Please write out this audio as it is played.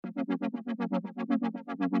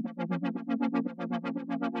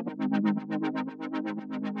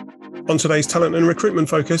On today's Talent and Recruitment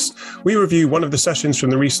Focus, we review one of the sessions from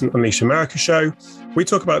the recent Unleash America show. We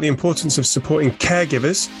talk about the importance of supporting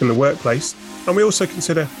caregivers in the workplace, and we also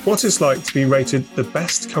consider what it's like to be rated the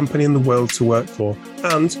best company in the world to work for,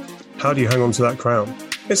 and how do you hang on to that crown.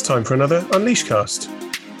 It's time for another Unleash cast.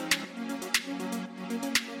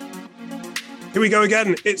 Here we go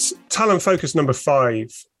again. It's Talent Focus number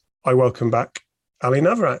 5. I welcome back Ali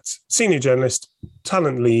Navarat, Senior Journalist,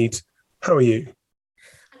 Talent Lead. How are you?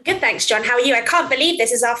 Good, thanks, John. How are you? I can't believe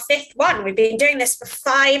this is our 5th one. We've been doing this for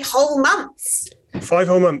 5 whole months. 5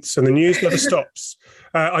 whole months, and the news never stops.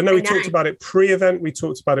 I know we talked about it pre-event. We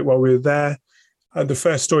talked about it while we were there. The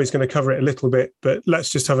first story is going to cover it a little bit, but let's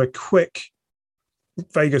just have a quick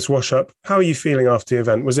Vegas wash-up. How are you feeling after the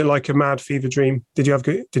event? Was it like a mad fever dream? Did you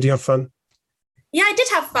have fun? Yeah, I did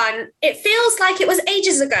have fun. It feels like it was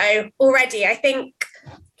ages ago already. I think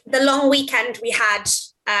the long weekend we had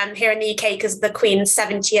here in the UK, because the Queen's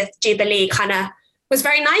 70th Jubilee kind of was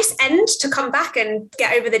very nice end to come back and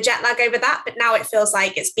get over the jet lag over that. But now it feels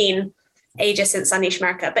like it's been ages since Unleash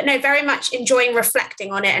America. But no, very much enjoying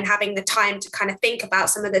reflecting on it and having the time to kind of think about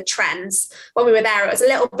some of the trends. When we were there, it was a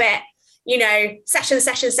little bit, session.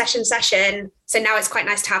 So now it's quite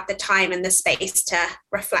nice to have the time and the space to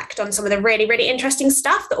reflect on some of the really, really interesting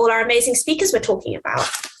stuff that all our amazing speakers were talking about.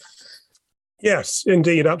 Yes,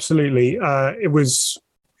 indeed. Absolutely.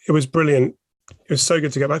 It was brilliant. It was so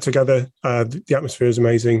good to get back together. The atmosphere is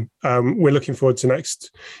amazing. We're looking forward to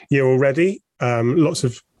next year already. Lots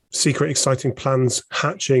of secret, exciting plans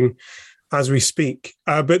hatching as we speak.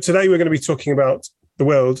 But today we're going to be talking about the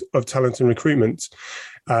world of talent and recruitment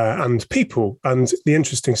and people and the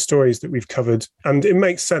interesting stories that we've covered. And it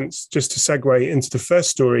makes sense just to segue into the first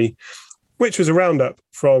story, which was a roundup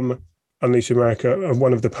from Unleash America, of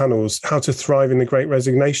one of the panels, How to Thrive in the Great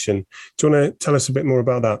Resignation. Do you want to tell us a bit more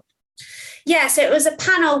about that? Yeah, so it was a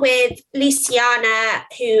panel with Luciana,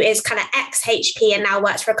 who is kind of ex-HP and now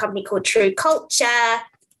works for a company called True Culture,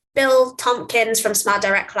 Bill Tompkins from Smile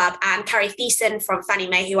Direct Club, and Carrie Thiessen from Fannie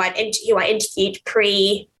Mae, who I interviewed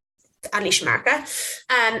pre-Unleash America.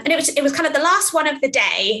 And it was kind of the last one of the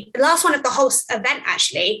day, the last one of the whole event,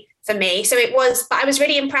 actually, for me. So but I was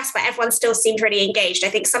really impressed, but everyone still seemed really engaged. I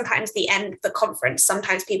think sometimes the end of the conference,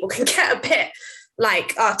 sometimes people can get a bit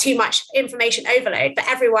like too much information overload, but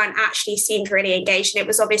everyone actually seemed really engaged. And it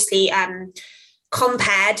was obviously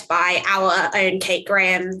compared by our own Kate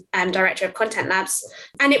Graham, Director of Content Labs.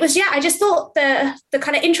 And it was, I just thought the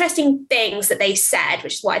kind of interesting things that they said,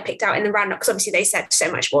 which is what I picked out in the roundup, because obviously they said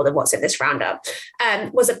so much more than what's in this roundup,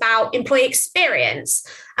 was about employee experience.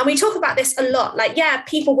 And we talk about this a lot, like,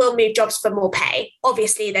 people will move jobs for more pay.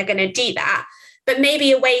 Obviously, they're going to do that. But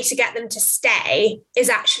maybe a way to get them to stay is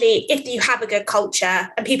actually, if you have a good culture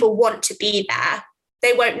and people want to be there,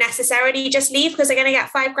 they won't necessarily just leave because they're going to get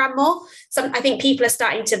 $5,000 more. I think people are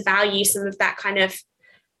starting to value some of that kind of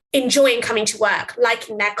enjoying coming to work,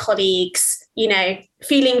 liking their colleagues,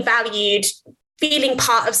 feeling valued, feeling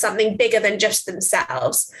part of something bigger than just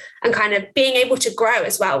themselves, and kind of being able to grow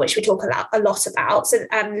as well, which we talk a lot about. So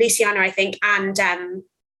Luciana, I think, and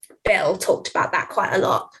Bill talked about that quite a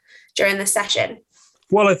lot during the session.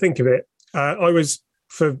 While I think of it, I was,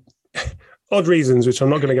 for odd reasons, which I'm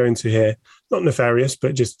not going to go into here, not nefarious,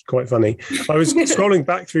 but just quite funny. I was scrolling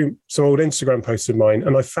back through some old Instagram posts of mine,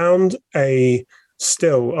 and I found a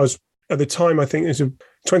still. I was, at the time, I think it was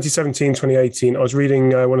 2017, 2018, I was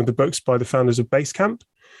reading one of the books by the founders of Basecamp.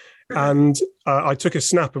 And I took a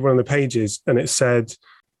snap of one of the pages, and it said,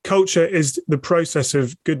 "Culture is the process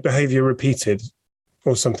of good behavior repeated,"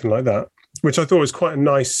 or something like that, which I thought was quite a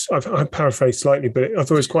nice, I paraphrased slightly, but I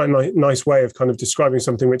thought it was quite a nice way of kind of describing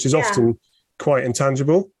something which is often quite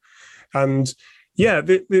intangible. And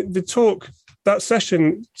the talk, that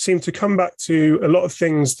session seemed to come back to a lot of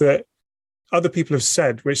things that other people have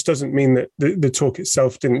said, which doesn't mean that the talk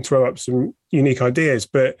itself didn't throw up some unique ideas,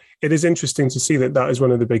 but it is interesting to see that is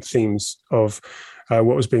one of the big themes of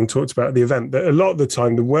what was being talked about at the event, that a lot of the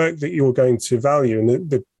time, the work that you're going to value and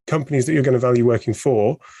the companies that you're going to value working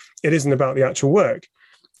for, it isn't about the actual work.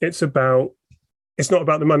 It's not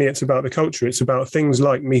about the money, it's about the culture. It's about things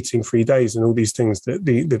like meeting free days and all these things that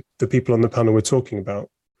the people on the panel were talking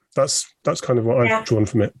about. That's kind of what I've drawn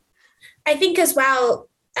from it. I think as well,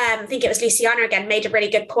 I think it was Luciana again, made a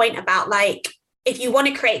really good point about, like, if you want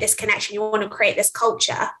to create this connection, you want to create this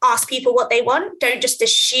culture, ask people what they want. Don't just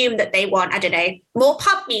assume that they want, more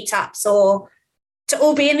pub meetups or to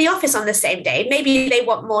all be in the office on the same day. Maybe they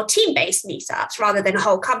want more team-based meetups rather than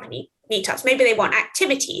whole company meetups. Maybe they want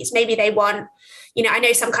activities. Maybe they want, I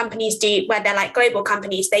know some companies do, where they're like global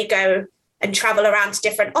companies, they go and travel around to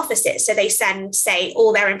different offices. So they send, say,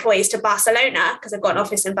 all their employees to Barcelona because they've got an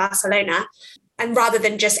office in Barcelona. And rather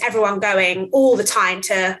than just everyone going all the time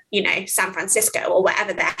to, San Francisco or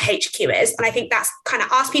wherever their HQ is. And I think that's kind of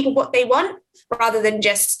ask people what they want rather than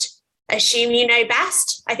just assume you know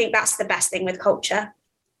best. I think that's the best thing with culture.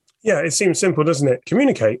 Yeah, it seems simple, doesn't it?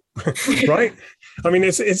 Communicate, right? I mean,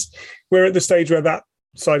 we're at the stage where that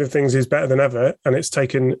side of things is better than ever. And it's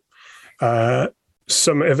taken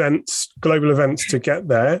some events, global events to get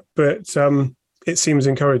there. But it seems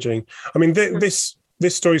encouraging. I mean, this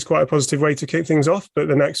story is quite a positive way to kick things off, but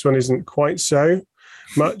the next one isn't quite so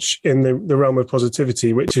much in the realm of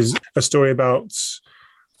positivity, which is a story about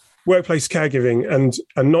workplace caregiving and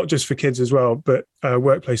not just for kids as well, but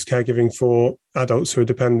workplace caregiving for adults who are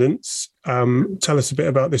dependents. Tell us a bit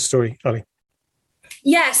about this story, Ali.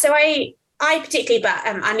 Yeah, so I particularly, but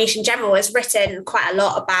Unleash in general, has written quite a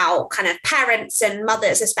lot about kind of parents and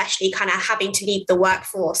mothers, especially kind of having to leave the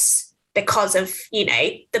workforce because of,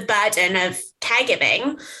 the burden of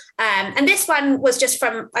caregiving. And this one was just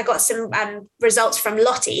I got some results from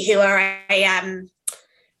Lottie, who are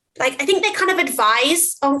I think they kind of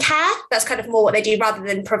advise on care. That's kind of more what they do rather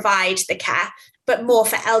than provide the care, but more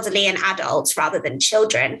for elderly and adults rather than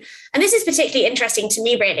children. And this is particularly interesting to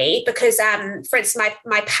me, really, because, for instance,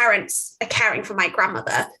 my parents are caring for my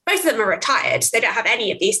grandmother. Both of them are retired, so they don't have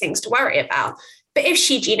any of these things to worry about. But if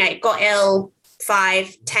she'd, got ill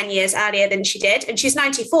 5-10 years earlier than she did, and she's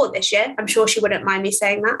 94 this year, I'm sure she wouldn't mind me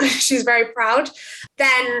saying that, she's very proud,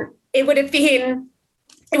 then it would have been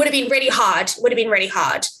really hard.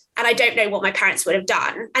 And I don't know what my parents would have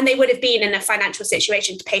done. And they would have been in a financial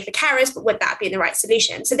situation to pay for carers, but would that be the right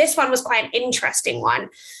solution? So this one was quite an interesting one.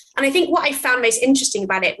 And I think what I found most interesting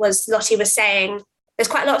about it was Lottie was saying there's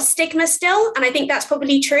quite a lot of stigma still. And I think that's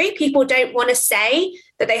probably true. People don't want to say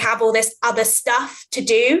that they have all this other stuff to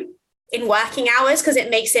do in working hours because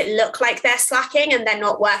it makes it look like they're slacking and they're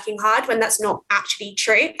not working hard when that's not actually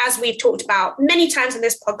true. As we've talked about many times in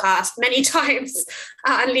this podcast, many times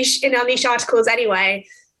in Unleash articles anyway,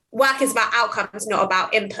 work is about outcomes, not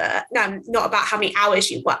about input, not about how many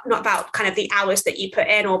hours you work, not about kind of the hours that you put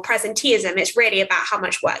in or presenteeism. It's really about how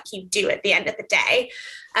much work you do at the end of the day.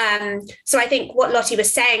 So I think what Lottie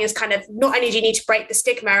was saying is kind of not only do you need to break the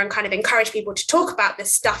stigma and kind of encourage people to talk about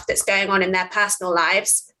this stuff that's going on in their personal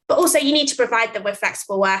lives, but also you need to provide them with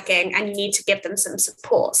flexible working and you need to give them some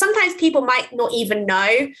support. Sometimes people might not even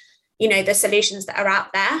know, the solutions that are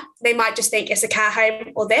out there. They might just think it's a care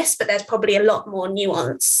home or this, but there's probably a lot more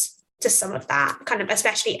nuance to some of that, kind of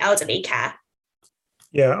especially elderly care.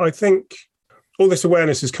 Yeah, I think all this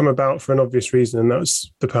awareness has come about for an obvious reason, and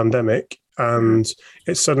that's the pandemic. And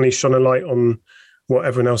it's suddenly shone a light on what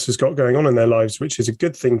everyone else has got going on in their lives, which is a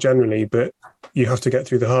good thing generally, but you have to get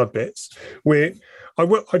through the hard bits. I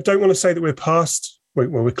don't want to say that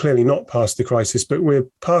we're clearly not past the crisis, but we're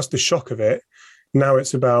past the shock of it. Now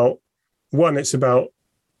it's about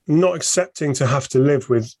not accepting to have to live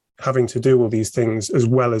with having to do all these things as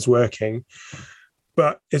well as working.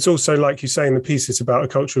 But it's also, like you say in the piece, it's about a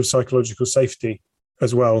culture of psychological safety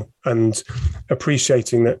as well, and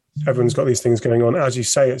appreciating that everyone's got these things going on. As you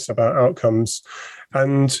say, it's about outcomes.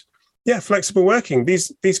 And yeah, flexible working,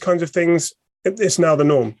 these kinds of things, it's now the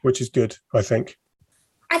norm, which is good, I think.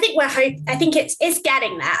 I think it's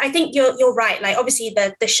getting there. I think you're right. Like, obviously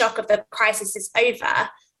the shock of the crisis is over,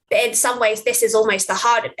 but in some ways this is almost the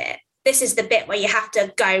harder bit. This is the bit where you have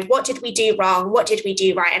to go, what did we do wrong? What did we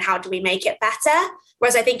do right? And how do we make it better?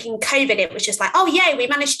 Whereas I think in COVID, it was just like, oh yay, we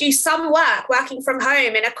managed to do some work working from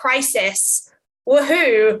home in a crisis.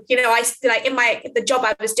 Woohoo. The job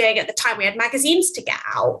I was doing at the time, we had magazines to get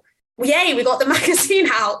out. Yay, we got the magazine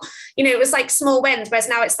out. It was like small wins. Whereas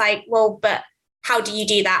now it's like, well, but how do you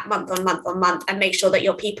do that month on month on month and make sure that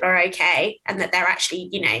your people are okay and that they're actually,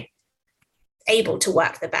 able to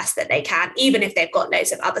work the best that they can, even if they've got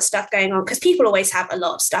loads of other stuff going on? Because people always have a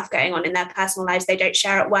lot of stuff going on in their personal lives they don't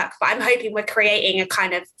share at work. But I'm hoping we're creating a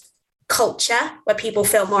kind of culture where people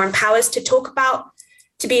feel more empowered to talk about,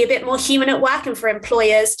 to be a bit more human at work, and for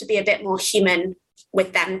employers to be a bit more human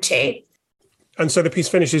with them too. And so the piece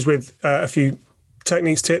finishes with a few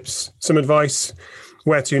techniques, tips, some advice,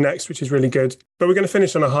 where to next, which is really good. But we're going to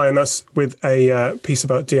finish on a high, and that's with a piece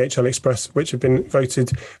about DHL Express, which have been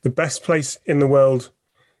voted the best place in the world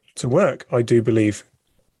to work, I do believe.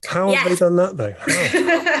 How have they done that, though?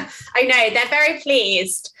 I know, they're very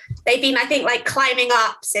pleased. They've been, I think, climbing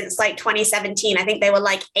up since 2017. I think they were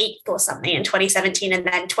 8th or something in 2017, and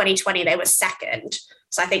then 2020 they were 2nd.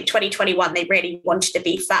 So I think 2021 they really wanted to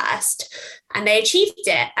be first, and they achieved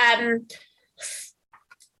it.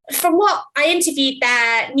 from what I interviewed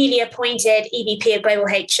their newly appointed EVP of Global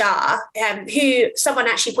HR, who someone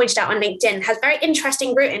actually pointed out on LinkedIn, has a very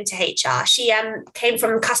interesting route into HR. She came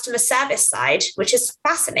from the customer service side, which is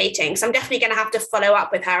fascinating. So I'm definitely going to have to follow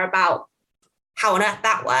up with her about how on earth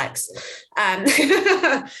that works.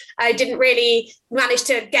 I didn't really manage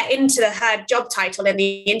to get into her job title in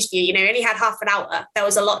the interview. Only had half an hour. There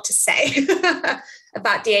was a lot to say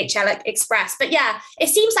about DHL Express. But yeah, it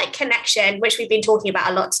seems like connection, which we've been talking about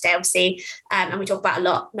a lot today, obviously, and we talk about a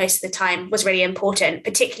lot most of the time, was really important,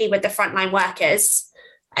 particularly with the frontline workers.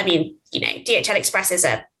 I mean, DHL Express is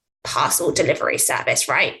a parcel delivery service,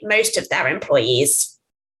 right? Most of their employees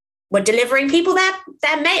were delivering people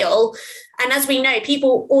their mail. And as we know,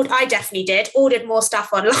 I definitely did, ordered more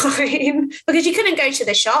stuff online because you couldn't go to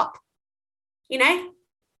the shop, It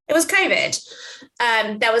was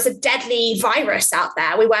COVID. There was a deadly virus out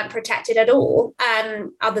there. We weren't protected at all,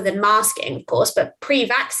 other than masking, of course, but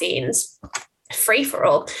pre-vaccines, free for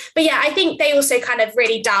all. But yeah, I think they also kind of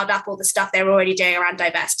really dialed up all the stuff they were already doing around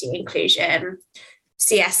diversity, inclusion,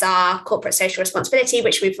 CSR, corporate social responsibility,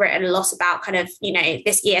 which we've written a lot about, kind of,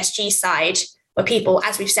 this ESG side where people,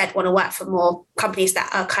 as we've said, want to work for more companies that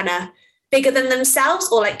are kind of bigger than themselves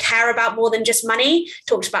or like care about more than just money.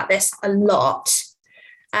 Talked about this a lot.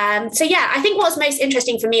 So yeah, I think what's most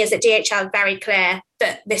interesting for me is that DHL is very clear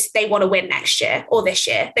that they want to win next year or this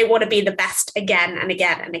year. They want to be the best again and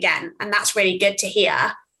again and again. And that's really good to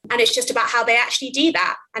hear. And it's just about how they actually do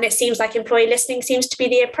that. And it seems like employee listening seems to be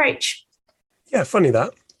the approach. Yeah, funny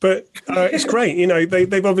that. But it's great.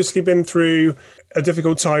 They've obviously been through a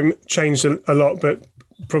difficult time, changed a lot, but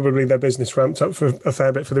probably their business ramped up for a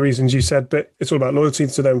fair bit for the reasons you said. But it's all about loyalty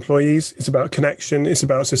to their employees. It's about connection. It's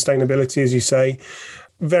about sustainability, as you say.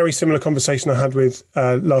 Very similar conversation I had with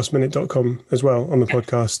lastminute.com as well on the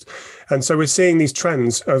podcast. And so we're seeing these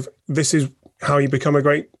trends of this is how you become a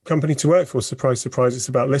great company to work for. Surprise, surprise. It's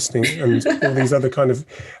about listening and all these other kind of,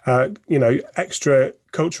 extra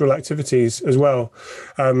cultural activities as well.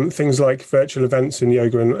 Things like virtual events and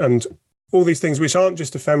yoga and all these things, which aren't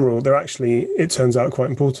just ephemeral. They're actually, it turns out,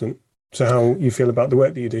 quite important. So how you feel about the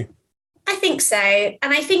work that you do? I think so. And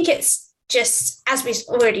I think it's just, as we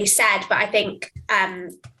already said, but I think,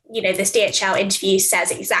 this DHL interview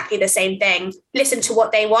says exactly the same thing. Listen to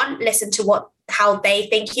what they want, listen to how they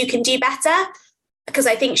think you can do better. Because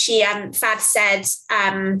I think Fad said,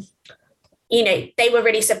 they were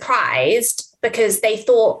really surprised because they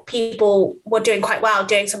thought people were doing quite well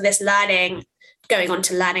doing some of this learning, going on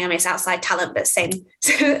to learning. I mean, it's outside talent, but same,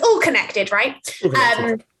 all connected, right?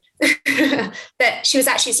 But she was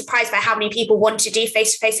actually surprised by how many people want to do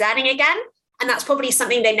face-to-face learning again. And that's probably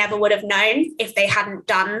something they never would have known if they hadn't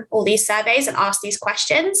done all these surveys and asked these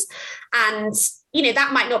questions. And,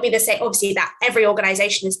 that might not be the same. Obviously, that every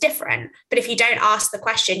organization is different. But if you don't ask the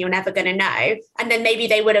question, you're never going to know. And then maybe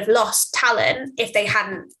they would have lost talent if they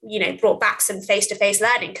hadn't, brought back some face-to-face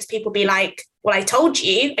learning, because people be like, well, I told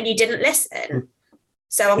you and you didn't listen.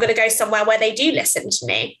 So I'm going to go somewhere where they do listen to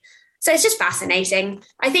me. So it's just fascinating.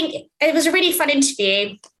 I think it was a really fun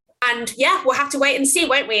interview. And yeah, we'll have to wait and see,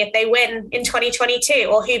 won't we, if they win in 2022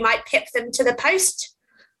 or who might pip them to the post.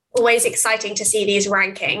 Always exciting to see these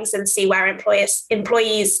rankings and see where employers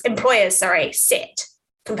sit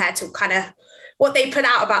compared to kind of what they put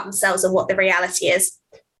out about themselves and what the reality is.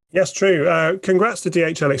 Yes, true. Congrats to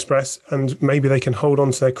DHL Express, and maybe they can hold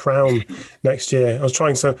on to their crown next year. I was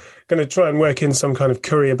going to try and work in some kind of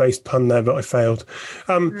courier-based pun there, but I failed.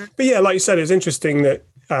 But yeah, like you said, it's interesting that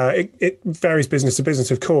it varies business to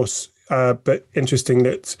business, of course, but interesting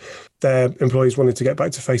that their employees wanted to get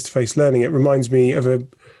back to face-to-face learning. It reminds me of a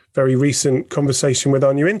very recent conversation with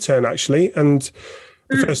our new intern, actually. And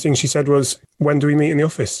the first thing she said was, when do we meet in the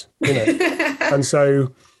office? And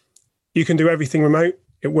so you can do everything remote.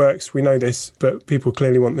 It works. We know this, but people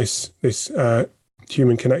clearly want this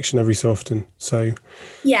human connection every so often. So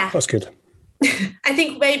yeah, that's good. I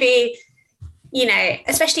think maybe,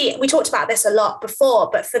 especially we talked about this a lot before,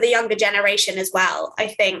 but for the younger generation as well, I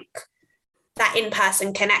think that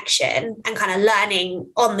in-person connection and kind of learning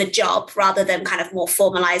on the job rather than kind of more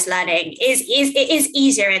formalized learning is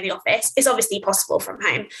easier in the office. It's obviously possible from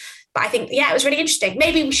home. But I think, it was really interesting.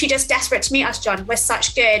 Maybe she's just desperate to meet us, John. We're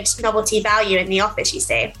such good novelty value in the office, you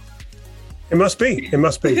see. It must be.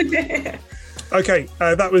 Okay,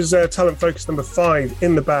 that was Talent Focus number 5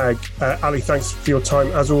 in the bag. Ali, thanks for your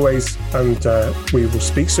time as always, and we will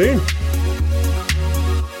speak soon.